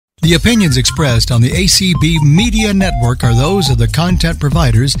The opinions expressed on the ACB Media Network are those of the content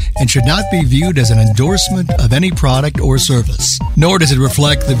providers and should not be viewed as an endorsement of any product or service. Nor does it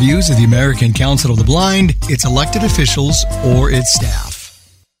reflect the views of the American Council of the Blind, its elected officials, or its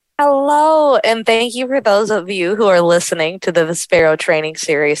staff. Hello, and thank you for those of you who are listening to the Vispero Training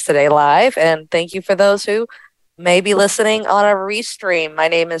Series today live, and thank you for those who may be listening on a restream. My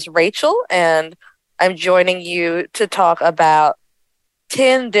name is Rachel, and I'm joining you to talk about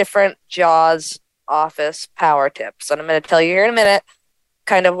 10 different JAWS office power tips. And I'm going to tell you here in a minute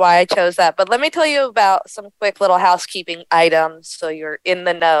kind of why I chose that. But let me tell you about some quick little housekeeping items so you're in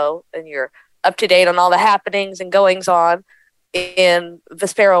the know and you're up to date on all the happenings and goings on in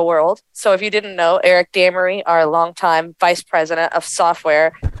Vispero world. So if you didn't know, Eric Damery, our longtime vice president of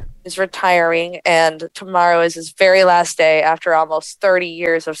software, is retiring, and tomorrow is his very last day after almost 30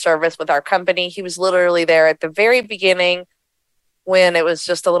 years of service with our company. He was literally there at the very beginning when it was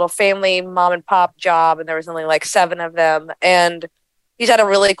just a little family mom and pop job and there was only like 7 of them, and he's had a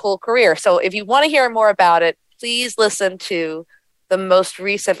really cool career. So if you want to hear more about it, please listen to the most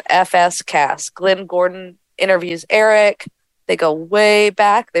recent FS cast. Glenn Gordon interviews Eric. They go way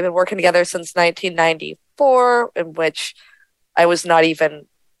back. They've been working together since 1994, in which I was not even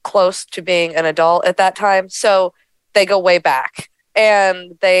close to being an adult at that time. So they go way back,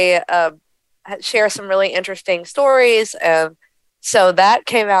 and they share some really interesting stories. And so that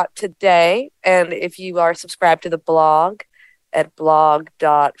came out today. And if you are subscribed to the blog at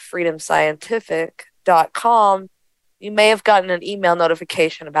blog.freedomscientific.com, you may have gotten an email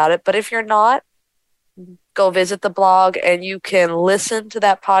notification about it. But if you're not, go visit the blog and you can listen to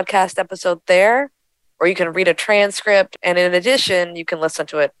that podcast episode there, or you can read a transcript. And in addition, you can listen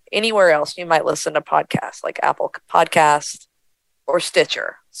to it anywhere else you might listen to podcasts, like Apple Podcasts or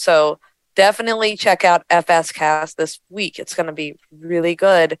Stitcher. So definitely check out FS Cast this week. It's going to be really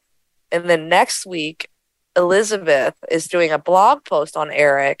good. And then next week, Elizabeth is doing a blog post on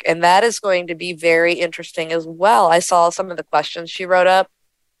Eric, and that is going to be very interesting as well. I saw some of the questions she wrote up.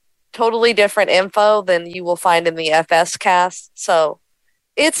 Totally different info than you will find in the FS Cast. So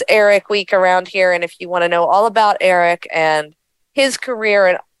it's Eric week around here, and if you want to know all about Eric and his career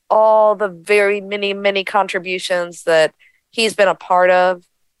and all the very many contributions that he's been a part of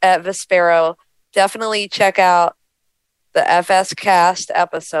at Vispero, definitely check out the FS Cast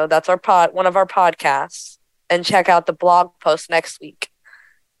episode. That's our one of our podcasts, and check out the blog post next week.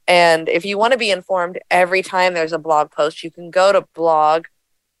 And if you want to be informed every time there's a blog post, you can go to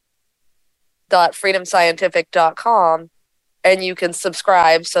blog.freedomscientific.com and you can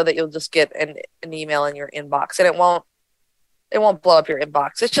subscribe so that you'll just get an email in your inbox, and it won't blow up your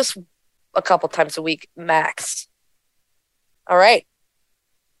inbox. It's just a couple times a week max. All right.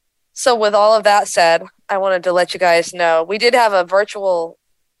 So with all of that said, I wanted to let you guys know we did have a virtual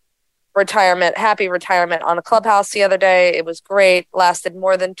happy retirement on a Clubhouse the other day. It was great, lasted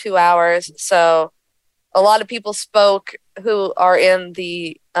more than 2 hours. So a lot of people spoke who are in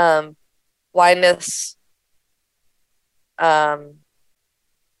the blindness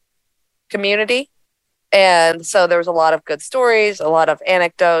community. And so there was a lot of good stories, a lot of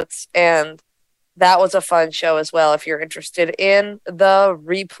anecdotes, and that was a fun show as well if you're interested in the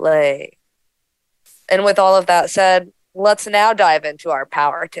replay. And with all of that said, let's now dive into our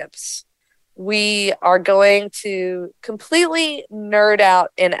power tips. We are going to completely nerd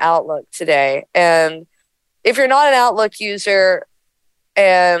out in Outlook today. And if you're not an Outlook user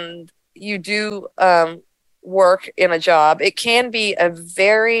and you do work in a job, it can be a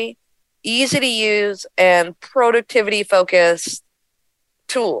very easy to use and productivity focused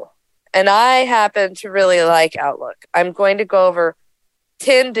tool. And I happen to really like Outlook. I'm going to go over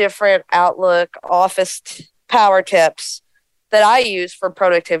 10 different Outlook Office power tips that I use for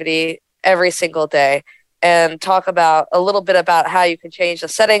productivity every single day, and talk about a little bit about how you can change the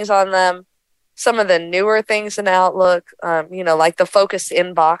settings on them, some of the newer things in Outlook, like the focused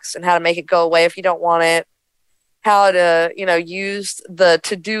inbox and how to make it go away if you don't want it, how to, use the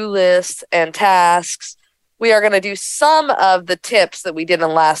to-do list and tasks. We are going to do some of the tips that we did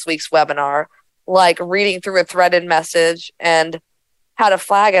in last week's webinar, like reading through a threaded message and how to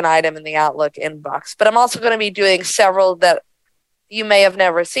flag an item in the Outlook inbox. But I'm also going to be doing several that you may have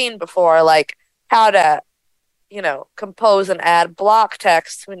never seen before, like how to, compose and add block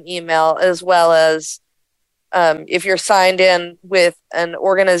text to an email, as well as if you're signed in with an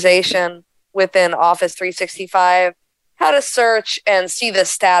organization within Office 365, how to search and see the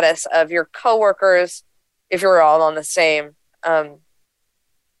status of your coworkers if you're all on the same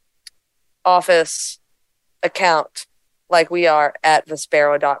Office account like we are at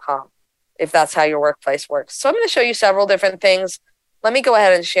Vispero.com, if that's how your workplace works. So I'm going to show you several different things Let me go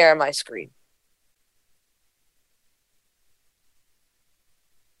ahead and share my screen.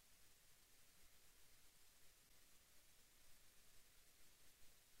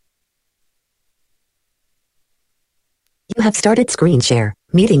 You have started screen share.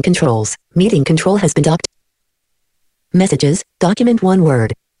 Meeting controls. Meeting control has been docked. Messages. Document one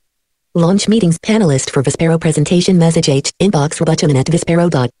word. Launch meetings. Panelist for Vispero presentation message H. Inbox button at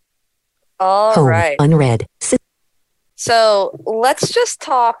Vispero. All Home. right. Unread. So let's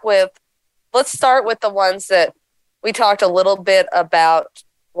start with the ones that we talked a little bit about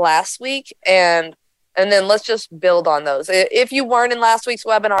last week, and then let's just build on those. If you weren't in last week's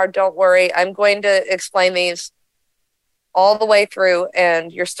webinar, don't worry. I'm going to explain these all the way through,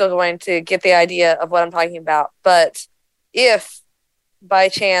 and you're still going to get the idea of what I'm talking about. But if by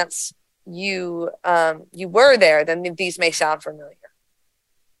chance you were there, then these may sound familiar.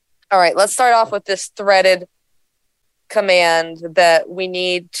 All right, let's start off with this threaded command that we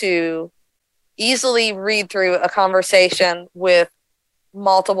need to easily read through a conversation with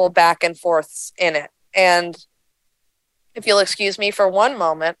multiple back and forths in it. And if you'll excuse me for one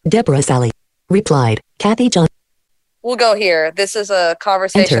moment. Deborah Sally replied, Kathy Johnson. We'll go here. This is a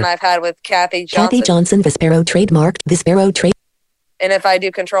conversation Enter. I've had with Kathy Johnson. Kathy Johnson, Vispero trademarked, Vispero trade. And if I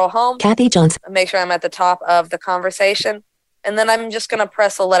do control home, Kathy Johnson. make sure I'm at the top of the conversation. And then I'm just going to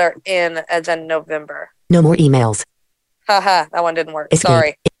press the letter N as in November. No more emails. Haha, that one didn't work. Escape.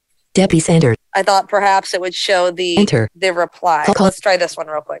 Sorry. Debbie Sanders. I thought perhaps it would show the Enter. the reply. Call. Let's try this one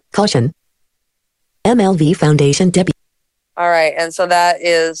real quick. Caution. MLV Foundation Debbie. All right. And so that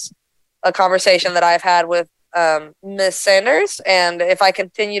is a conversation that I've had with Miss Sanders. And if I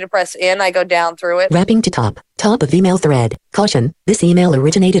continue to press N, I go down through it. Wrapping to top. Top of email thread. Caution. This email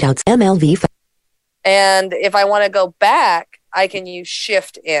originated out MLV. And if I want to go back, I can use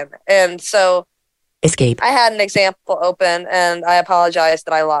Shift N. And so Escape. I had an example open, and I apologize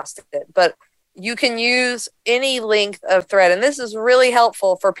that I lost it. But you can use any length of thread. And this is really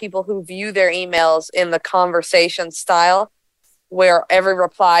helpful for people who view their emails in the conversation style, where every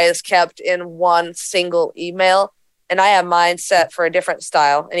reply is kept in one single email. And I have mine set for a different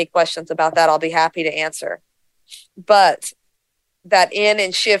style. Any questions about that, I'll be happy to answer. But that N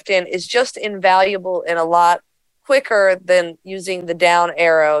and Shift N is just invaluable and a lot quicker than using the down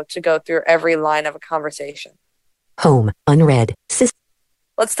arrow to go through every line of a conversation. Home. Unread.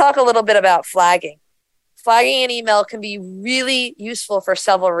 Let's talk a little bit about flagging. Flagging an email can be really useful for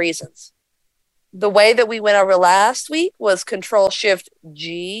several reasons. The way that we went over last week was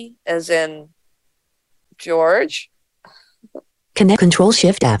Control-Shift-G, as in George. Connect.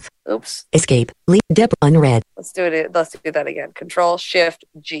 Control-Shift-F. Oops. Escape. Leave. Deborah. Unread. Let's do that again.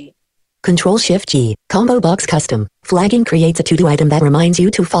 Control-Shift-G. Control-Shift-G. Combo box custom. Flagging creates a to-do item that reminds you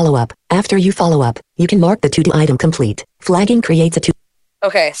to follow up. After you follow up, you can mark the to-do item complete. Flagging creates a to.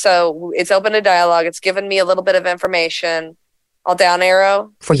 Okay, so it's open to dialogue. It's given me a little bit of information. I'll down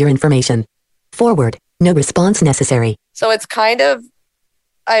arrow. For your information. Forward. No response necessary. So it's kind of,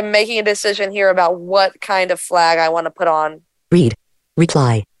 I'm making a decision here about what kind of flag I want to put on. Read.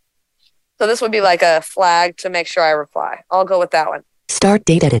 Reply. So this would be like a flag to make sure I reply. I'll go with that one. Start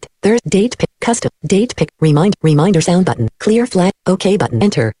date edit. There's date pick. Custom. Date pick. Reminder sound button. Clear flag. OK button.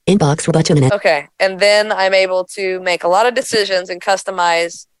 Enter. Inbox button. Okay. And then I'm able to make a lot of decisions and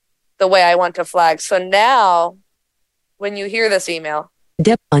customize the way I want to flag. So now when you hear this email,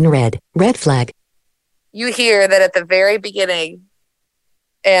 unread. Red flag. You hear that at the very beginning,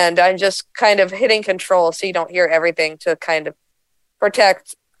 and I'm just kind of hitting control so you don't hear everything to kind of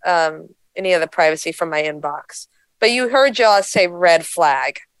protect any of the privacy from my inbox. But you heard Jaws say red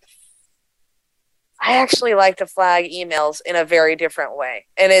flag. I actually like to flag emails in a very different way.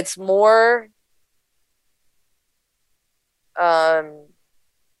 And it's more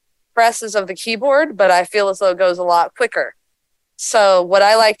presses of the keyboard, but I feel as though it goes a lot quicker. So what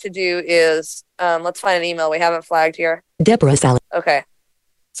I like to do is, let's find an email we haven't flagged here. Deborah Sally. Okay.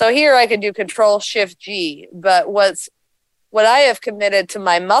 So here I can do Control-Shift-G, but what I have committed to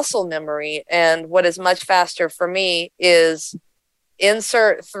my muscle memory and what is much faster for me is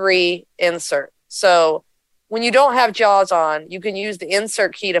Insert 3, Insert. So when you don't have JAWS on, you can use the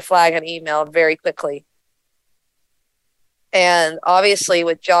Insert key to flag an email very quickly. And obviously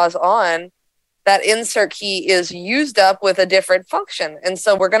with JAWS on, that Insert key is used up with a different function. And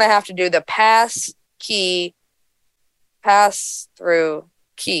so we're going to have to do the pass through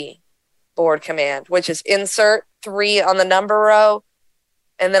keyboard command, which is Insert 3 on the number row.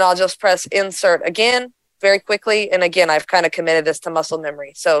 And then I'll just press Insert again very quickly. And again, I've kind of committed this to muscle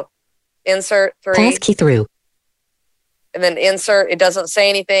memory. So Insert 3. Pass key through. And then Insert. It doesn't say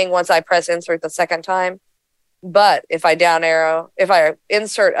anything once I press Insert the second time. But if I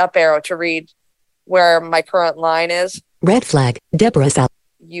insert up arrow to read where my current line is, red flag, Deborah Sal.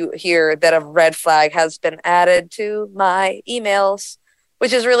 You hear that a red flag has been added to my emails,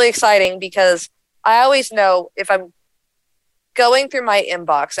 which is really exciting because I always know if I'm going through my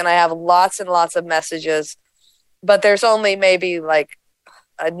inbox and I have lots and lots of messages, but there's only maybe like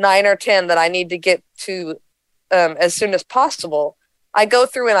 9 or 10 that I need to get to as soon as possible. I go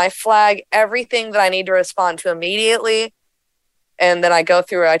through and I flag everything that I need to respond to immediately. And then I go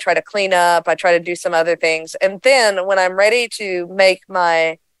through, I try to clean up, I try to do some other things. And then when I'm ready to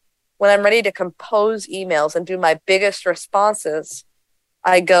compose emails and do my biggest responses,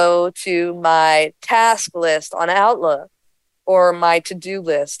 I go to my task list on Outlook or my to-do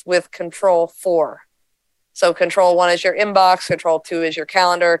list with Control 4. So Control 1 is your inbox, Control 2 is your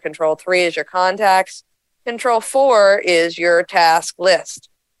calendar, Control 3 is your contacts, Control 4 is your task list.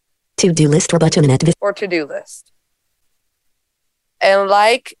 To-do list or button or to-do list. And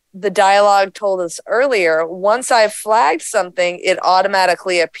like the dialogue told us earlier, once I've flagged something, it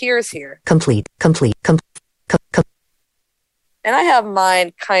automatically appears here. Complete. And I have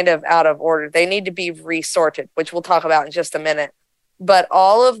mine kind of out of order. They need to be resorted, which we'll talk about in just a minute. But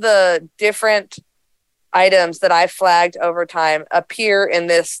all of the different items that I flagged over time appear in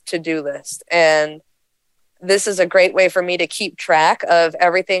this to-do list. And this is a great way for me to keep track of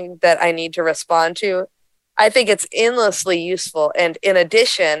everything that I need to respond to. I think it's endlessly useful. And in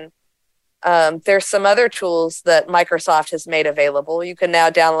addition, there's some other tools that Microsoft has made available. You can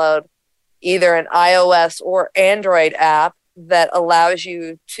now download either an iOS or Android app that allows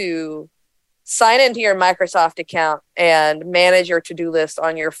you to sign into your Microsoft account and manage your to-do list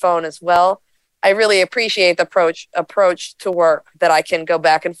on your phone as well. I really appreciate the approach to work that I can go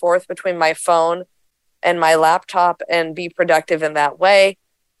back and forth between my phone and my laptop and be productive in that way.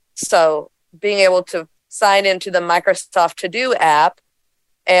 So being able to sign into the Microsoft To-Do app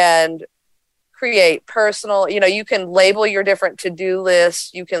and create personal, you can label your different to-do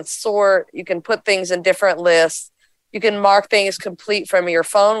lists, you can sort, you can put things in different lists, you can mark things complete from your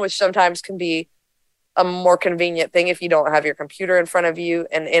phone, which sometimes can be a more convenient thing if you don't have your computer in front of you.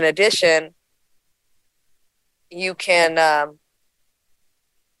 And in addition, you can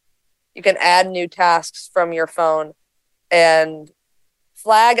add new tasks from your phone and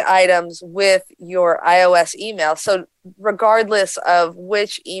flag items with your iOS email. So regardless of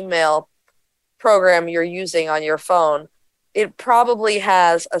which email program you're using on your phone, it probably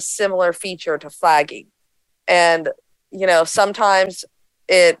has a similar feature to flagging. And, sometimes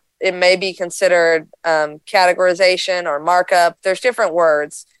it may be considered categorization or markup. There's different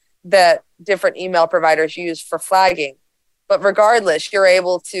words that different email providers use for flagging. But regardless, you're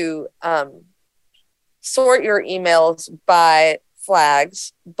able to sort your emails by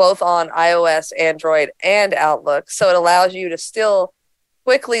flags, both on iOS, Android, and Outlook. So it allows you to still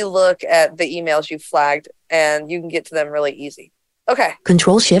quickly look at the emails you flagged, and you can get to them really easy. Okay.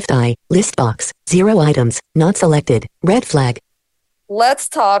 Control-Shift-I, list box, 0 items, not selected, red flag. Let's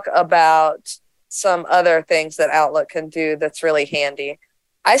talk about some other things that Outlook can do that's really handy.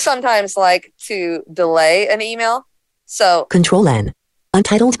 I sometimes like to delay an email. So Control-N,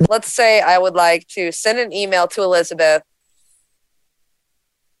 untitled. Let's say I would like to send an email to Elizabeth.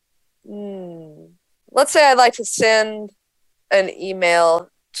 Let's say I'd like to send an email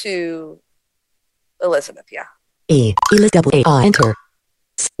to Elizabeth, yeah. Elizabeth, enter.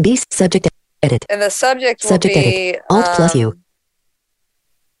 B, subject, edit. And the subject will be... Edit. Alt plus U.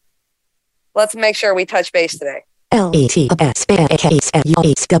 Let's make sure we touch base today.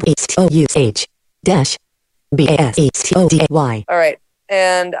 LETSPAKSLUH dash BASETODY. All right.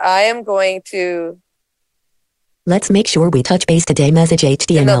 And I am going to... Let's make sure we touch base today. Message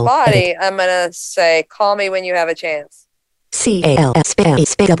HTML. In the body, edit. I'm going to say, call me when you have a chance. CALSPACE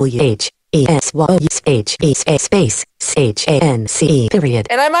space CHANCE period.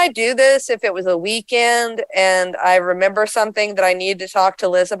 And I might do this if it was a weekend and I remember something that I need to talk to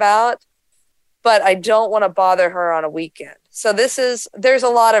Liz about, but I don't want to bother her on a weekend. So there's a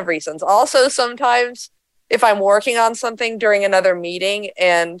lot of reasons. Also, sometimes if I'm working on something during another meeting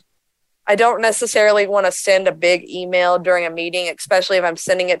and I don't necessarily want to send a big email during a meeting, especially if I'm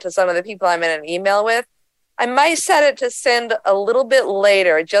sending it to some of the people I'm in an email with, I might set it to send a little bit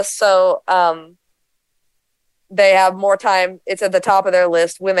later just so they have more time. It's at the top of their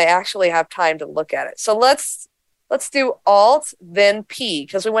list when they actually have time to look at it. So let's do Alt, then P,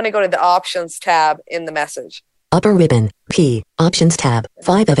 because we want to go to the Options tab in the message. Upper ribbon, P, Options tab,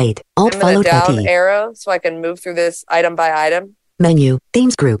 5 of 8, Alt followed by down P. Arrow so I can move through this item by item. Menu,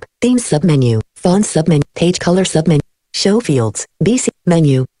 Themes group, Themes submenu, Font submenu, Page color submenu, Show fields, BC,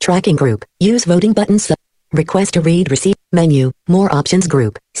 menu, Tracking group, Use voting button sub. Request to read receipt. Menu. More options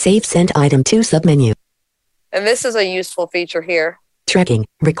group. Save sent item to submenu. And this is a useful feature here. Tracking.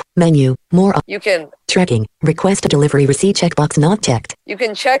 Menu. More. You can Tracking. Request a delivery receipt checkbox not checked. You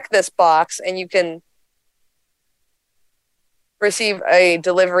can check this box and you can receive a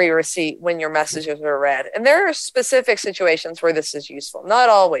delivery receipt when your messages are read. And there are specific situations where this is useful. Not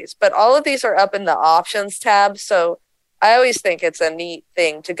always, but all of these are up in the options tab. So I always think it's a neat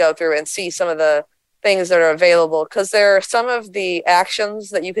thing to go through and see some of the things that are available, because there are some of the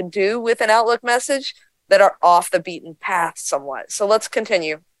actions that you can do with an Outlook message that are off the beaten path somewhat. So let's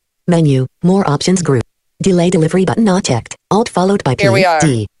continue. Menu. More options group. Delay delivery button not checked. Alt followed by P. Here we are.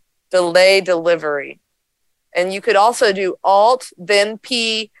 D. Delay delivery. And you could also do Alt, then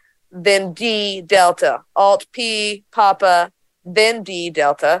P, then D, Delta. Alt, P, Papa, then D,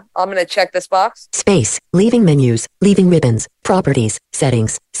 Delta. I'm going to check this box. Space. Leaving menus. Leaving ribbons. Properties.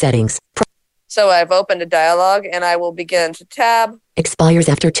 Settings. Settings. So I've opened a dialog and I will begin to tab. Expires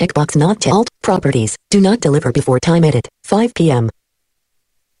after checkbox not checked. Alt. Properties. Do not deliver before time edit. 5 p.m.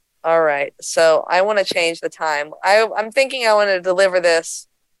 All right. So I want to change the time. I'm thinking I want to deliver this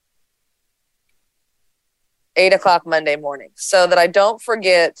 8 o'clock Monday morning so that I don't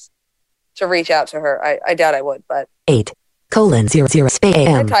forget to reach out to her. I doubt I would, but 8:00 space I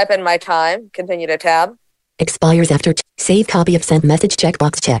AM. type in my time, continue to tab. Expires after save copy of sent message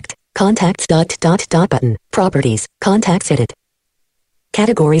checkbox checked. Contacts button. Properties. Contacts edit.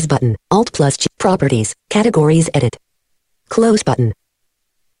 Categories button. Alt plus G. Properties. Categories edit. Close button.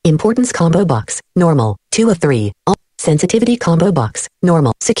 Importance combo box. Normal. 2 of 3. Alt. Sensitivity combo box.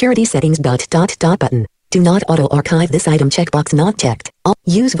 Normal. Security settings button. Do not auto-archive this item checkbox not checked. Alt.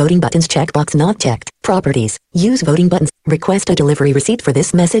 Use voting buttons checkbox not checked. Properties. Use voting buttons. Request a delivery receipt for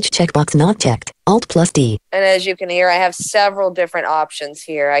this message checkbox not checked. Alt plus D. And as you can hear, I have several different options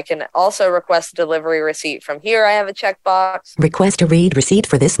here. I can also request a delivery receipt from here. I have a checkbox. Request a read receipt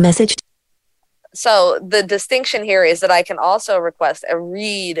for this message. So the distinction here is that I can also request a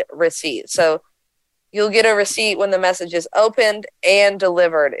read receipt. So you'll get a receipt when the message is opened and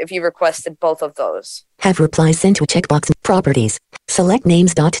delivered if you requested both of those. Have replies sent to checkbox. Properties. Select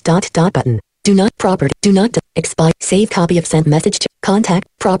names button. Do not expire. Save copy of sent message. Contact.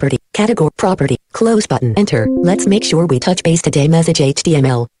 Property. Category. Property. Close button. Enter. Let's make sure we touch base today. Message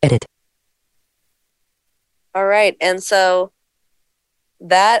HTML. Edit. All right. And so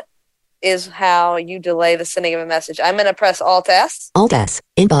that is how you delay the sending of a message. I'm going to press Alt-S. Alt-S.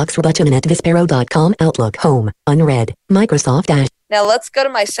 Inbox button at vispero.com. Outlook. Home. Unread. Microsoft Dash. Now let's go to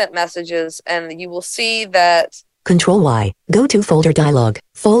my sent messages and you will see that Control Y. Go to folder dialog.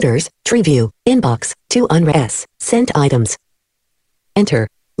 Folders. Tree view. Inbox. To unread. S. Sent items. Enter.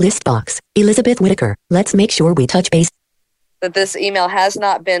 List box. Elizabeth Whitaker. Let's make sure we touch base. that this email has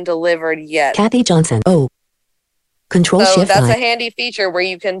not been delivered yet. Kathy Johnson. Oh. Control So Shift that's I. a handy feature where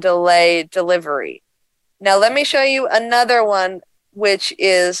you can delay delivery. Now let me show you another one, which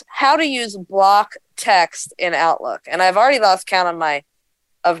is how to use block text in Outlook. And I've already lost count on my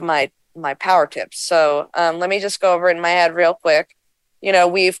power tips. So let me just go over it in my head real quick. You know,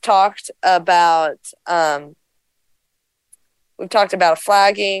 we've talked about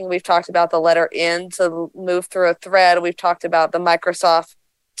flagging. We've talked about the letter N to move through a thread. We've talked about the Microsoft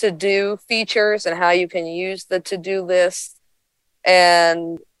to-do features and how you can use the to-do list.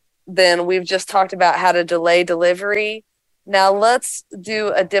 And then we've just talked about how to delay delivery. Now let's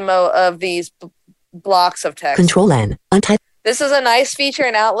do a demo of these blocks of text. Control N. Untype. This is a nice feature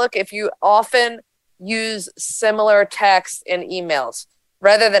in Outlook if you often use similar text in emails.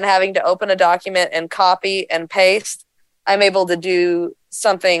 Rather than having to open a document and copy and paste, I'm able to do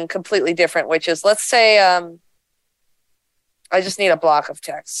something completely different, which is, let's say I just need a block of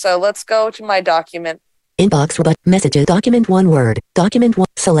text. So let's go to my document. Inbox robot messages. Document one word. Document one.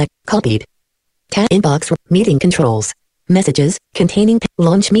 Select. Copied. Cat inbox. Meeting controls. Messages containing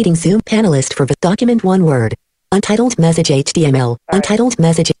launch meeting Zoom panelist for document one word. Untitled message HTML. Untitled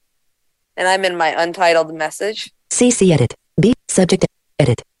message. And I'm in my untitled message. CC edit. B. Subject.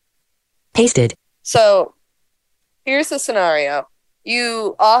 Edit. Pasted. So here's the scenario.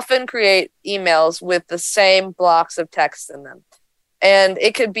 You often create emails with the same blocks of text in them. And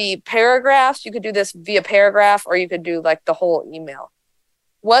it could be paragraphs. You could do this via paragraph, or you could do like the whole email.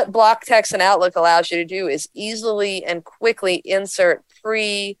 What block text in Outlook allows you to do is easily and quickly insert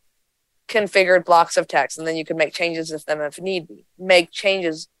pre-configured blocks of text, and then you can make changes to them if need be. Make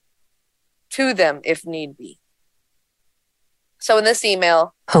changes to them if need be. So in this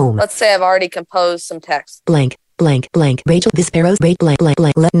email, Home. let's say I've already composed some text. Blank. Blank. Blank. Rachel Vispero's rate blank. Blank.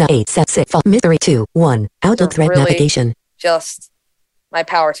 Blank. 8 7 6 mystery 2 1 Outlook thread Really? navigation. Just my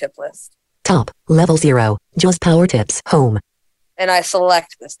power tip list. Top, level 0, JAWS Power Tips, home. And I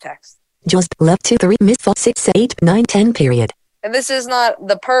select this text. JAWS, left 2, 3, miss 4, 6, 8, 9, 10, period. And this is not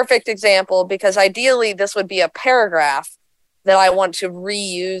the perfect example because ideally this would be a paragraph that I want to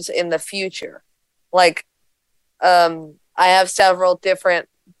reuse in the future. Like, I have several different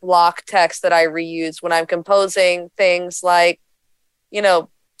block texts that I reuse when I'm composing things like,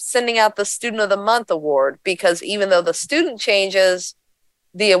 sending out the Student of the Month award, because even though the student changes,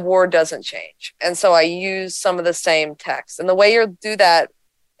 the award doesn't change. And so I use some of the same text. And the way you do that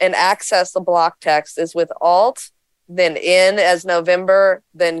and access the block text is with Alt, then N as November,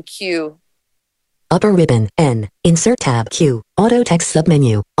 then Q. Upper ribbon, N, insert tab Q, auto text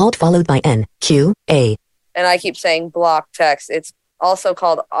submenu, Alt followed by N, Q, A. And I keep saying block text. It's also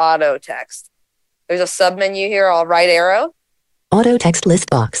called auto text. There's a submenu here, all right arrow. Auto text list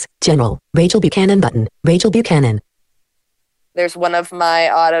box, general, Rachel Buchanan button, Rachel Buchanan. There's one of my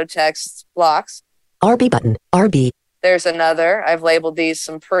auto text blocks. RB button, RB. There's another. I've labeled these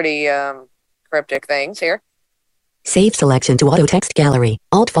some pretty cryptic things here. Save selection to auto text gallery,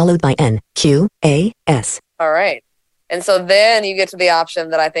 Alt followed by N, Q, A, S. All right. And so then you get to the option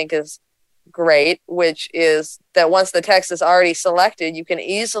that I think is great, which is that once the text is already selected, you can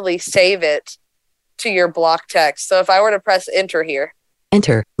easily save it to your block text. So if I were to press enter here.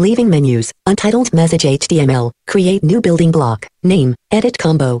 Enter, leaving menus, untitled message HTML, create new building block, name, edit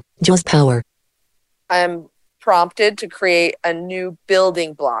combo, JAWS Power. I'm prompted to create a new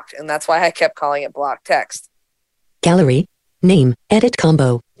building block, and that's why I kept calling it block text. Gallery, name, edit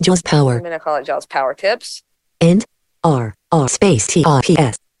combo, JAWS Power. I'm going to call it JAWS Power Tips. End, R, space T, R, P,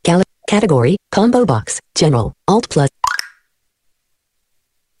 S. Gallery, category, combo box, general, Alt plus.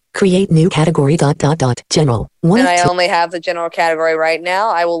 Create new category, general. And I only have the general category right now.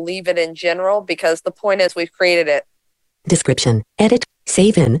 I will leave it in general because the point is we've created it. Description, edit,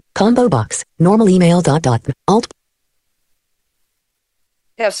 save in, combo box, normal email, Alt.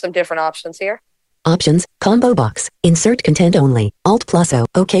 You have some different options here. Options, combo box, insert content only, Alt plus O,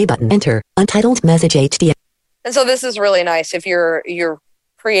 OK button, enter, untitled message HTML. And so this is really nice if you're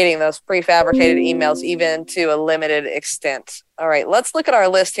creating those prefabricated emails even to a limited extent. All right, let's look at our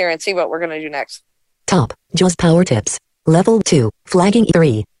list here and see what we're going to do next. Top, JAWS Power Tips. Level 2, flagging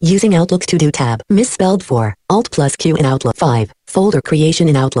 3, using Outlook's to-do tab, misspelled 4, Alt plus Q in Outlook 5, folder creation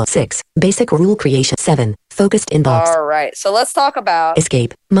in Outlook 6, basic rule creation 7, focused inbox. All right, so let's talk about...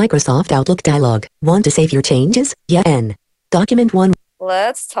 Escape, Microsoft Outlook dialog, want to save your changes? Yeah, N. Document 1.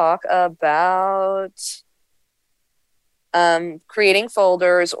 Let's talk about... creating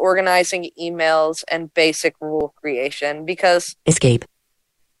folders, organizing emails, and basic rule creation, because Escape.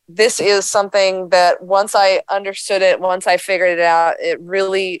 This is something that once I understood it, once I figured it out, it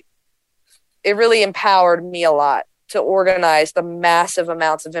really empowered me a lot to organize the massive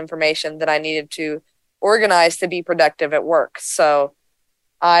amounts of information that I needed to organize to be productive at work. So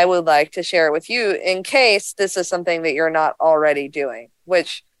I would like to share it with you in case this is something that you're not already doing,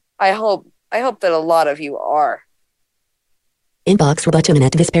 which I hope that a lot of you are. Inbox button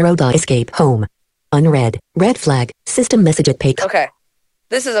at Vispero. Escape home. Unread. Red flag. System message at Paycom. Okay.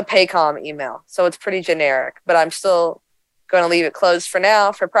 This is a Paycom email, so it's pretty generic, but I'm still going to leave it closed for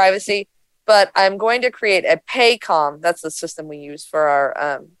now for privacy. But I'm going to create a Paycom. That's the system we use for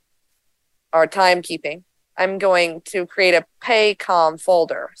our timekeeping. I'm going to create a Paycom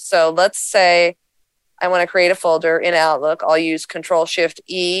folder. So let's say I want to create a folder in Outlook. I'll use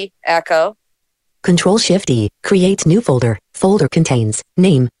Control-Shift-E, echo. Control-Shift-E, create new folder. Folder contains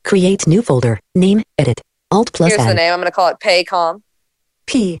name, create new folder, name, edit. Alt plus Here's N. the name. I'm going to call it Paycom.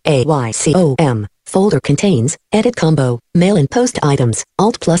 Paycom. Folder contains edit combo, mail and post items.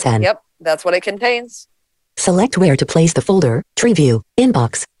 Alt plus N. Yep, that's what it contains. Select where to place the folder. Tree view,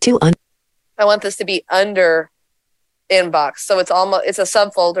 inbox, I want this to be under inbox, so it's a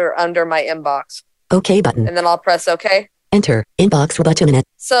subfolder under my inbox. OK button. And then I'll press OK. Enter, inbox button.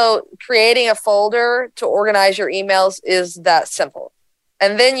 So creating a folder to organize your emails is that simple.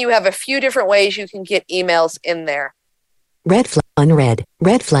 And then you have a few different ways you can get emails in there. Red flag, unread,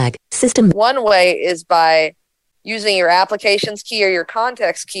 red flag, system. One way is by using your applications key or your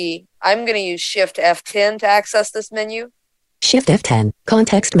context key. I'm going to use Shift F10 to access this menu. Shift F10,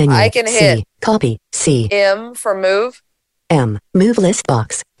 context menu. I can hit C, copy, C. M for move. M, move list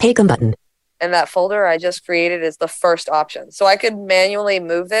box, Paycom button. And that folder I just created is the first option. So I could manually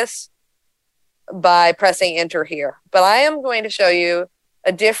move this by pressing enter here. But I am going to show you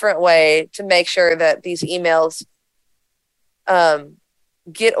a different way to make sure that these emails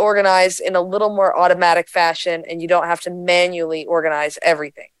get organized in a little more automatic fashion and you don't have to manually organize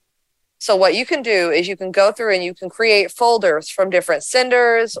everything. So what you can do is you can go through and you can create folders from different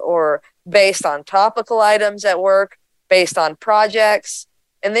senders or based on topical items at work, based on projects,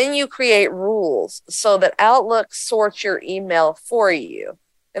 and then you create rules so that Outlook sorts your email for you.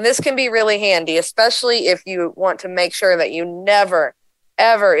 And this can be really handy, especially if you want to make sure that you never,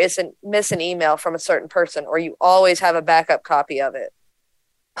 ever miss an email from a certain person, or you always have a backup copy of it.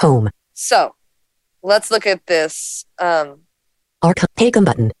 Home. So let's look at this. Archive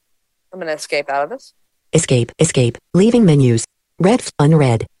button. I'm going to escape out of this. Escape. Leaving menus.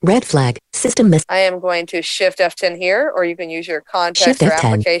 Unread. Red flag. System mess. I am going to Shift F10 here, or you can use your context Shift or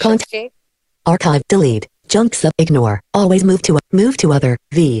F10, applications key. Archive. Delete. Junk sub. Ignore. Always move to other.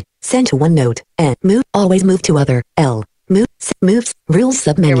 V. Send to OneNote. N. Move. Always move to other. L. Moves. Rules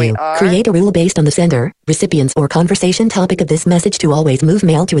submenu. Create a rule based on the sender, recipients, or conversation topic of this message to always move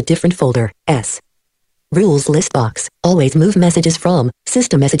mail to a different folder. S. Rules list box. Always move messages from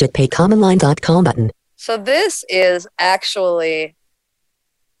system message at paycommonline.com button. So this is actually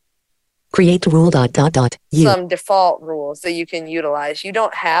create rule ... some default rules that you can utilize. You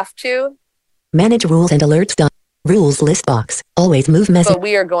don't have to. Manage rules and alerts. Rules list box. Always move message. But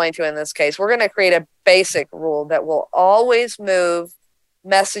we are going to in this case. We're going to create a basic rule that will always move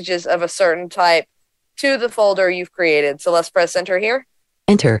messages of a certain type to the folder you've created. So let's press enter here.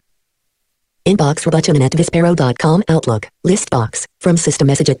 Enter. Inbox button at vispero.com Outlook. List box. From system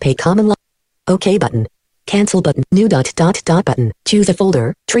message at paycommonline. OK button. Cancel button. New ... button. Choose a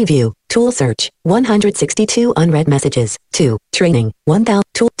folder. Tree view. Tool search. 162 unread messages. 2. Training. 1000.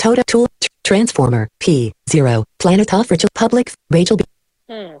 Tool. Total. Tool. Transformer. P. 0. Planet of Rachel. Public. Rachel B.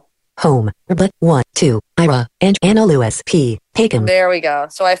 Home. But 1. 2. Ira. And Anna Lewis. P. Paycom. There we go.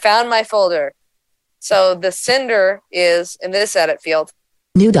 So I found my folder. So the sender is in this edit field.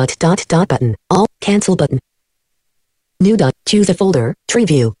 New ... button. All. Cancel button. New ... Choose a folder. Tree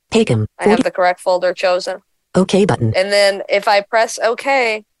view. Paycom. I have the correct folder chosen. OK button. And then if I press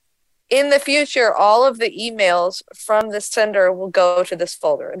OK, in the future, all of the emails from the sender will go to this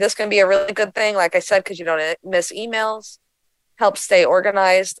folder. This can be a really good thing, like I said, because you don't miss emails. Help stay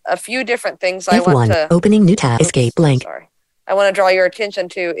organized. A few different things I F1. want to... Opening new tab. Escape blank. Sorry. I want to draw your attention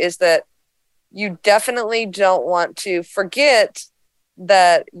to is that you definitely don't want to forget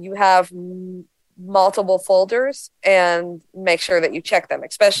that you have multiple folders and make sure that you check them,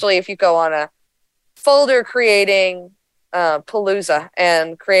 especially if you go on a folder creating palooza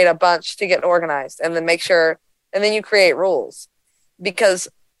and create a bunch to get organized, and then make sure, and then you create rules, because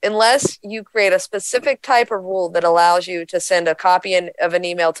unless you create a specific type of rule that allows you to send a copy of an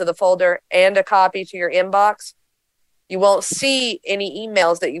email to the folder and a copy to your inbox, you won't see any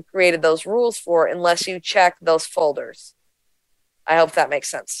emails that you created those rules for unless you check those folders. I hope that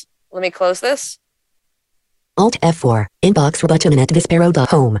makes sense. Let me close this. Alt F4. Inbox button at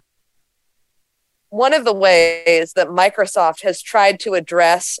vispero.home. One of the ways that Microsoft has tried to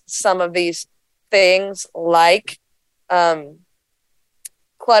address some of these things, like cluttered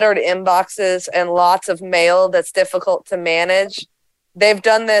inboxes and lots of mail that's difficult to manage, they've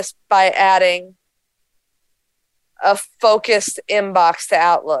done this by adding a focused inbox to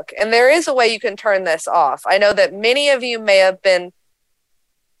Outlook. And there is a way you can turn this off. I know that many of you may have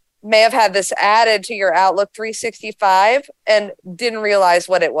had this added to your Outlook 365 and didn't realize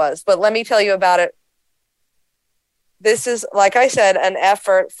what it was. But let me tell you about it. This is, like I said, an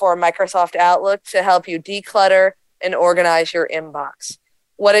effort for Microsoft Outlook to help you declutter and organize your inbox.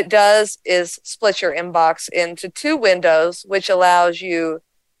 What it does is split your inbox into 2 windows, which allows you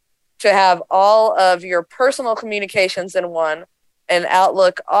to have all of your personal communications in one, and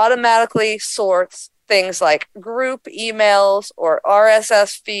Outlook automatically sorts things like group emails or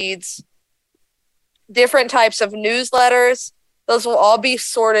RSS feeds, different types of newsletters. Those will all be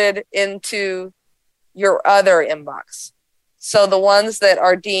sorted into your other inbox. So the ones that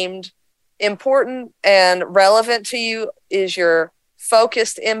are deemed important and relevant to you is your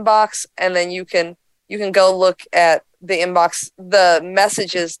focused inbox, and then you can go look at the inbox, the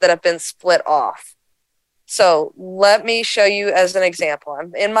messages that have been split off. So let me show you as an example.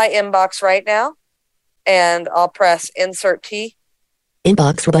 I'm in my inbox right now, and I'll press Insert T.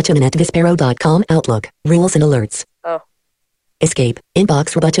 Inbox button at vispero.com Outlook. Rules and alerts. Oh. Escape.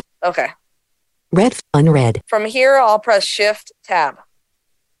 Inbox button. Okay. Read. Unread. From here, I'll press Shift Tab.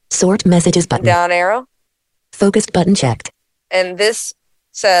 Sort messages button. Down arrow. Focused button checked. And this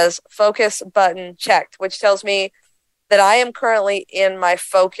says Focus button checked, which tells me that I am currently in my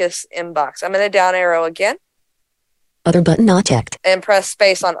focus inbox. I'm going to down arrow again. Other button not checked. And press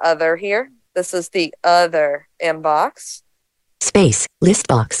space on other here. This is the other inbox. Space. List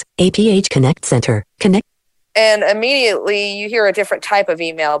box. APH Connect Center. Connect. And immediately you hear a different type of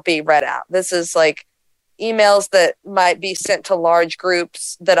email be read out. This is like emails that might be sent to large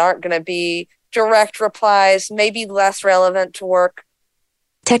groups that aren't going to be direct replies, maybe less relevant to work.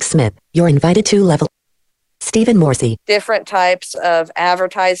 TechSmith, you're invited to level. Stephen Morsey. Different types of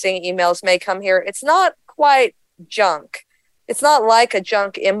advertising emails may come here. It's not quite junk. It's not like a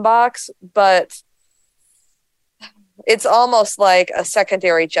junk inbox, but it's almost like a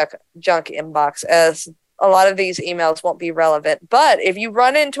secondary junk inbox, as a lot of these emails won't be relevant. But if you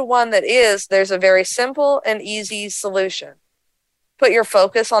run into one that is, there's a very simple and easy solution. Put your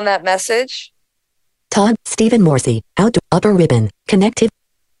focus on that message. Todd, Stephen Morsey, outdoor, upper ribbon, connective,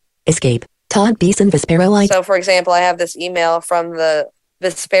 escape, Todd Beeson, Vispero. So, for example, I have this email from the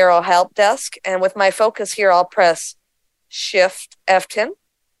Vispero help desk, and with my focus here, I'll press Shift F10.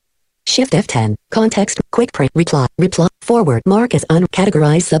 Shift F10, context, quick print, reply, forward, mark as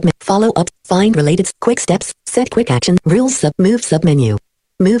uncategorized, submit, follow up, find related, quick steps, set quick action, rules, move submenu,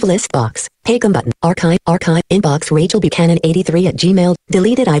 move list box, Paycom button, archive, inbox, Rachel Buchanan 83 at Gmail,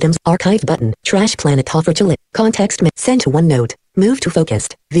 deleted items, archive button, trash planet offer to lit, context, send to OneNote, move to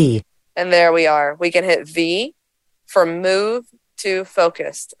focused, V. And there we are. We can hit V for move to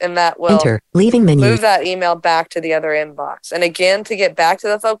focused, and that will enter, leaving menu. Move that email back to the other inbox. And again, to get back to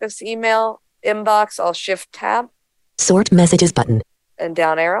the focused email inbox, I'll shift tab. Sort messages button. And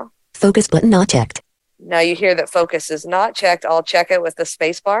down arrow. Focus button not checked. Now you hear that focus is not checked. I'll check it with the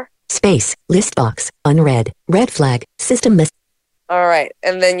space bar. Space, list box, unread, red flag, system miss. All right.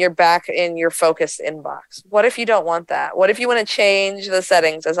 And then you're back in your focused inbox. What if you don't want that? What if you want to change the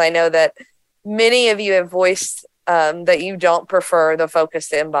settings? As I know that many of you have voiced that you don't prefer the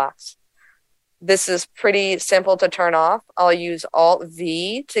focused inbox. This is pretty simple to turn off. I'll use Alt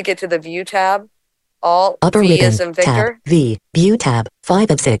V to get to the View tab. Alt upper V ribbon, is in Victor. Tab, V, View tab,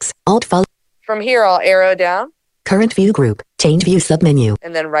 5 of 6, Alt follow. From here, I'll arrow down. Current view group, change view submenu.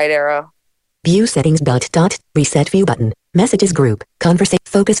 And then right arrow. View settings dot, reset view button, messages group, conversation,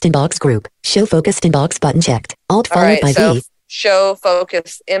 focused inbox group, show focused inbox button checked, Alt followed by V. Show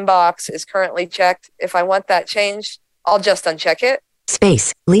focused inbox is currently checked. If I want that changed, I'll just uncheck it.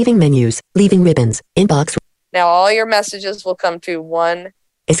 Space, leaving menus, leaving ribbons, inbox. Now all your messages will come to one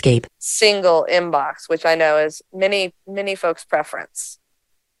escape single inbox, which I know is many folks' preference.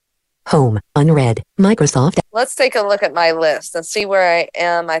 Home, unread, Microsoft. Let's take a look at my list and see where I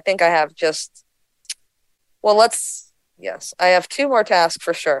am. I think I have just, yes, I have 2 more tasks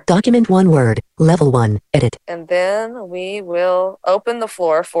for sure. Document 1 Word, level 1, edit. And then we will open the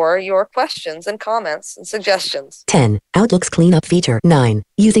floor for your questions and comments and suggestions. 10. Outlook's cleanup feature. 9.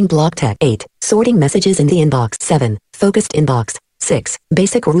 Using block tech. 8. Sorting messages in the inbox. 7. Focused inbox. 6.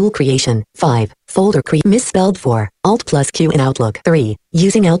 Basic rule creation. 5. Folder create. Misspelled 4. Alt plus Q in Outlook. 3.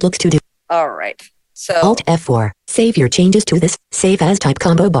 Using Outlook to do. All right. So Alt F4. Save your changes to this. Save as type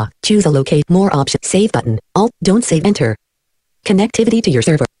combo box. Choose a locate more option. Save button. Alt. Don't save. Enter. Connectivity to your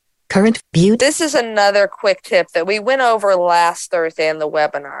server. Current view. This is another quick tip that we went over last Thursday in the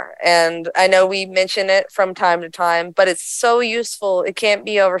webinar. And I know we mention it from time to time, but it's so useful. It can't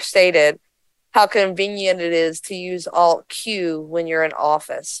be overstated how convenient it is to use Alt Q when you're in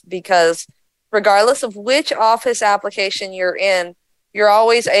Office, because regardless of which Office application you're in, you're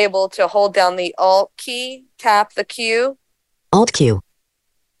always able to hold down the Alt key, tap the Q. Alt Q.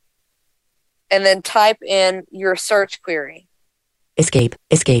 And then type in your search query. Escape,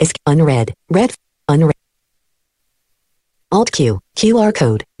 unread, unread. Alt Q, QR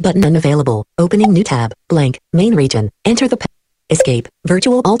code, button unavailable, opening new tab, blank, main region, enter the escape,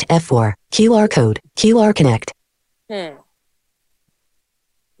 virtual Alt F4, QR code, QR connect.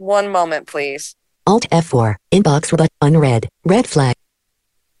 One moment, please. Alt F4, inbox but unread, red flag.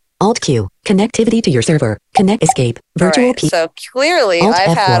 Alt Q, connectivity to your server, connect escape, virtual right, so clearly Alt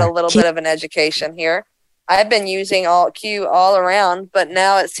I've F4, had a little bit of an education here. I've been using Alt Q all around, but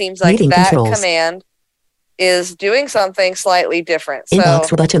now it seems like that command is doing something slightly different. Inbox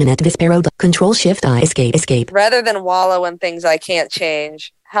so, button at Vispero, Control Shift I, escape. Rather than wallow in things I can't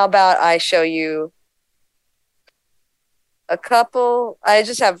change, how about I show you a couple? I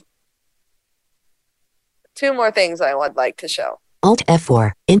just have 2 more things I would like to show. Alt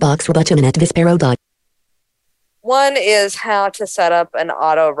F4, inbox button at Vispero. One is how to set up an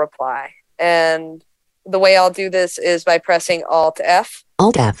auto reply. And the way I'll do this is by pressing Alt F.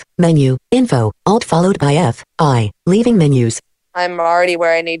 Alt F, menu, info, Alt followed by F, I, leaving menus. I'm already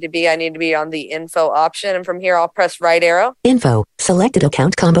where I need to be. I need to be on the info option. And from here, I'll press right arrow. Info, selected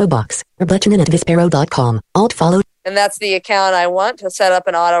account combo box, or button at Vispero.com, Alt followed. And that's the account I want to set up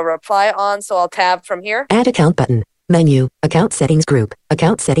an auto reply on. So I'll tab from here. Add account button, menu, account settings group,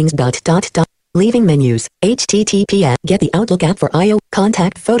 account settings . Leaving menus. HTTPS. Get the Outlook app for iOS.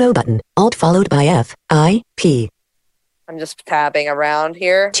 Contact photo button. Alt followed by F. I. P. I'm just tabbing around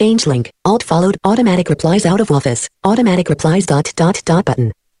here. Change link. Alt followed. Automatic replies out of office. Automatic replies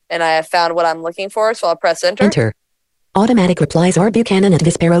button. And I have found what I'm looking for, so I'll press enter. Enter. Automatic replies are Buchanan at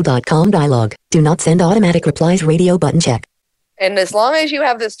Vispero.com dialog. Do not send automatic replies radio button check. And as long as you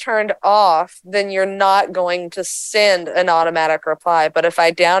have this turned off, then you're not going to send an automatic reply. But if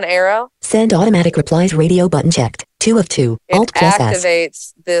I down arrow, send automatic replies radio button checked. 2 of 2. Alt plus S.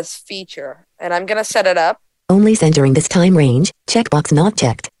 Activates this feature. And I'm going to set it up. Only send during this time range. Checkbox not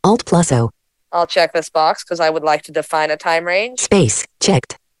checked. Alt plus O. I'll check this box because I would like to define a time range. Space.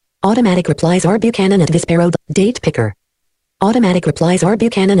 Checked. Automatic replies are Buchanan at Vispero. Date picker. Automatic replies are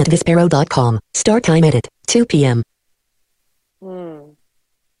Buchanan at Vispero.com. Start time edit. 2 p.m.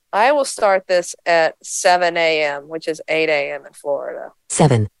 I will start this at 7 a.m., which is 8 a.m. in Florida.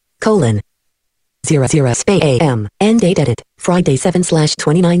 7, 00, space a.m. End date edit. Friday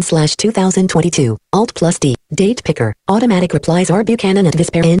 7/29/2022. Alt plus D. Date picker. Automatic replies are Buchanan at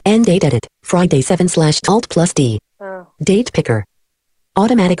Vispero. End date edit. Friday 7/ Alt plus D. Date picker.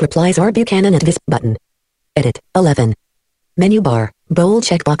 Automatic replies are Buchanan at button. Edit. 11. Menu bar. Bold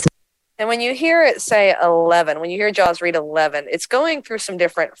checkbox. And when you hear it say 11, when you hear JAWS read 11, it's going through some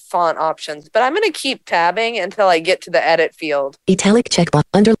different font options. But I'm going to keep tabbing until I get to the edit field. Italic checkbox.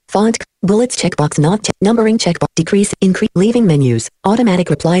 Under. Font. Bullets checkbox not. Numbering checkbox. Decrease. Increase. Leaving menus. Automatic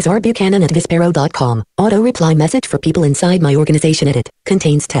replies are Buchanan at Vispero.com. Auto reply message for people inside my organization. Edit.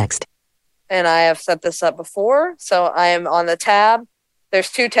 Contains text. And I have set this up before. So I am on the tab. There's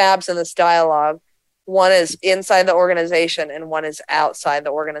 2 tabs in this dialog. One is inside the organization and one is outside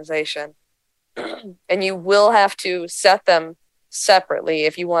the organization. And you will have to set them separately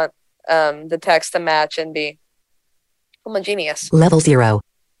if you want the text to match and be homogeneous. Level 0.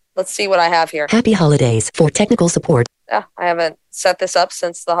 Let's see what I have here. Happy holidays for technical support. I haven't set this up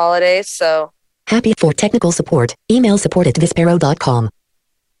since the holidays, so. Happy for technical support. Email support at Vispero.com.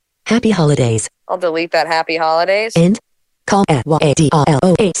 Happy holidays. I'll delete that happy holidays. And call at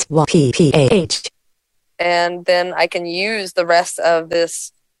YADRLOHPPAH. And then I can use the rest of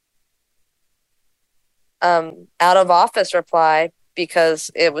this out of office reply because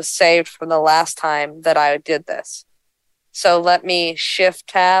it was saved from the last time that I did this. So let me shift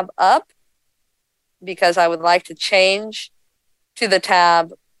tab up because I would like to change to the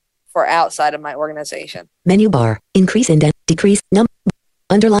tab for outside of my organization. Menu bar, increase indent, decrease,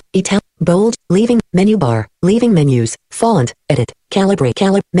 underline, italic, bold, leaving, menu bar, leaving menus, font, edit,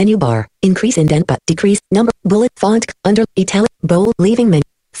 calibrate, menu bar, increase indent but decrease, number, bullet, font, under, italic, bold, leaving menu,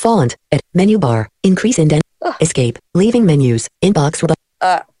 font, edit, menu bar, increase indent, escape, leaving menus, inbox,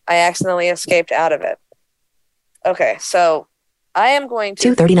 I accidentally escaped out of it. Okay, so I am going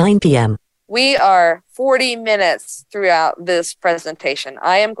to... 2:39 p.m. We are 40 minutes throughout this presentation.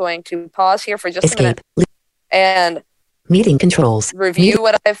 I am going to pause here for just a minute and meeting controls. Review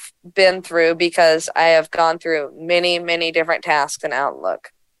what I've been through because I have gone through many, many different tasks in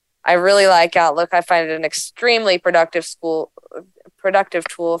Outlook. I really like Outlook. I find it an extremely productive tool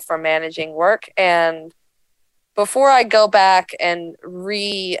for managing work. And before I go back and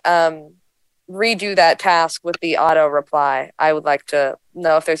redo that task with the auto reply, I would like to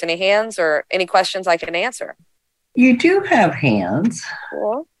know if there's any hands or any questions I can answer. You do have hands.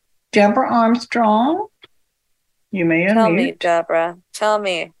 Cool. Deborah Armstrong. You may unmute. Tell me, Deborah. Tell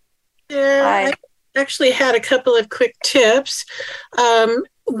me. Yeah, I actually had a couple of quick tips.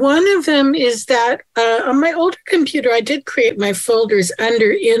 One of them is that on my older computer, I did create my folders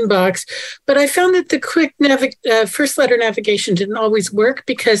under Inbox, but I found that the quick first letter navigation didn't always work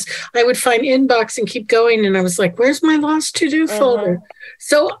because I would find Inbox and keep going, and I was like, where's my lost to-do folder?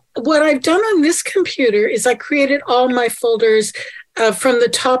 So what I've done on this computer is I created all my folders from the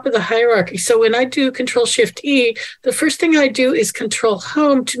top of the hierarchy. So when I do Control-Shift-E, the first thing I do is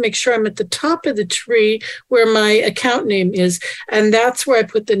Control-Home to make sure I'm at the top of the tree where my account name is. And that's where I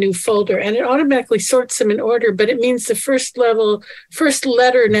put the new folder. And it automatically sorts them in order, but it means the first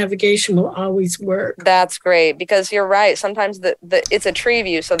letter navigation will always work. That's great because you're right. Sometimes it's a tree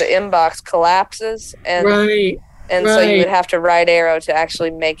view, so the inbox collapses. And right. And so you would have to right arrow to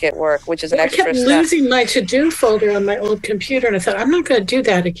actually make it work, which is an extra step. I kept losing my to-do folder on my old computer, and I thought, I'm not going to do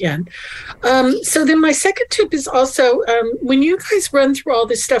that again. So then my second tip is also, when you guys run through all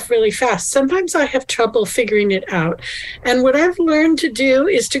this stuff really fast, sometimes I have trouble figuring it out. And what I've learned to do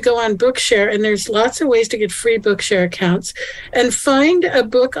is to go on Bookshare, and there's lots of ways to get free Bookshare accounts, and find a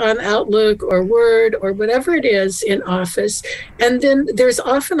book on Outlook or Word or whatever it is in Office. And then there's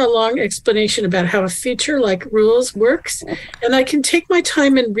often a long explanation about how a feature like rules controls works. And I can take my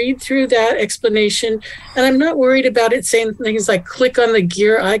time and read through that explanation. And I'm not worried about it saying things like click on the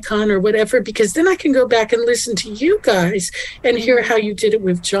gear icon or whatever, because then I can go back and listen to you guys and hear how you did it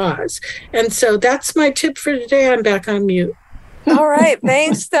with JAWS. And so that's my tip for today. I'm back on mute. All right.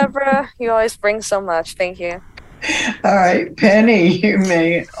 Thanks, Deborah. You always bring so much. Thank you. All right, Penny, you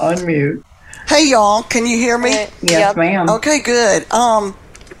may unmute. Hey, y'all. Can you hear me? Yes, Yep. ma'am. Okay, good. I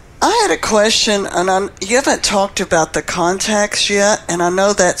had a question, and you haven't talked about the contacts yet, and I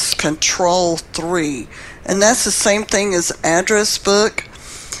know that's Control 3, and that's the same thing as address book.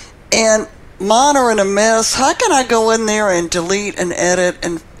 And mine are in a mess. How can I go in there and delete and edit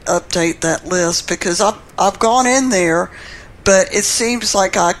and update that list? Because I've gone in there, but it seems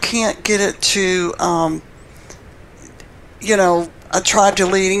like I can't get it to, I tried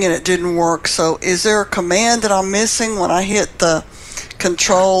deleting and it didn't work. So is there a command that I'm missing when I hit the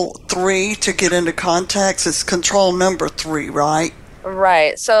Control 3 to get into contacts? It's Control number 3, right?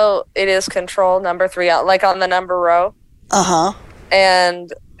 Right. So it is Control number 3, like on the number row. Uh-huh.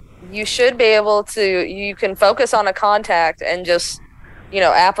 And you should be able to, you can focus on a contact and just,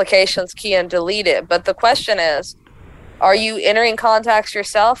 applications key and delete it. But the question is, are you entering contacts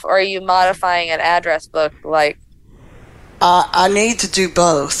yourself, or are you modifying an address book? Like, I need to do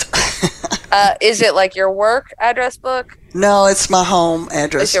both. is it like your work address book? No, it's my home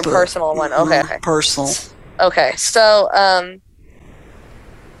address It's your book. personal one. Okay. Personal. Okay. So,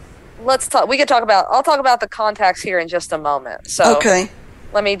 let's talk. I'll talk about the contacts here in just a moment. So, Okay.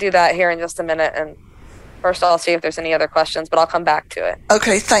 let me do that here in just a minute. And first, I'll see if there's any other questions, but I'll come back to it.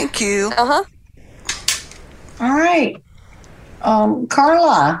 Okay, thank you. Uh-huh. All right.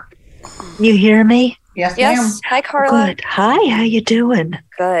 Carla. You hear me? Yes, Yes. ma'am. Hi, Carla. Good. Hi, how you doing?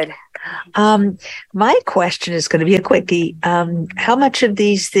 Good. My question is going to be a quickie. How much of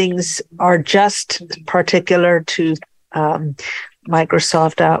these things are just particular to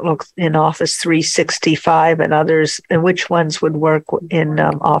Microsoft Outlook in Office 365 and others, and which ones would work in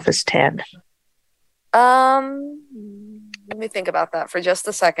Office 10? Let me think about that for just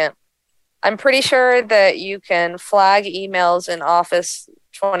a second. I'm pretty sure that you can flag emails in Office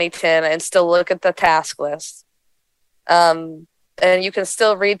 2010 and still look at the task list. And you can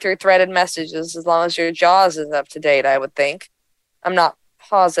still read through threaded messages as long as your JAWS is up to date, I would think. I'm not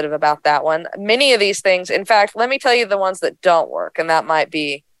positive about that one. Many of these things, in fact, let me tell you the ones that don't work, and that might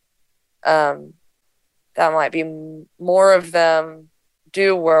be more of them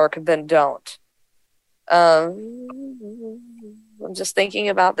do work than don't. I'm just thinking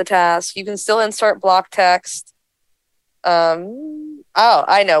about the task. You can still insert block text.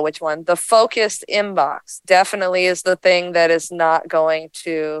 I know which one. The focused inbox definitely is the thing that is not going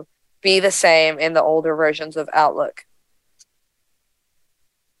to be the same in the older versions of Outlook.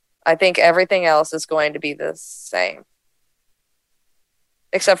 I think everything else is going to be the same,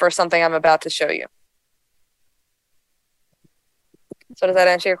 except for something I'm about to show you. So does that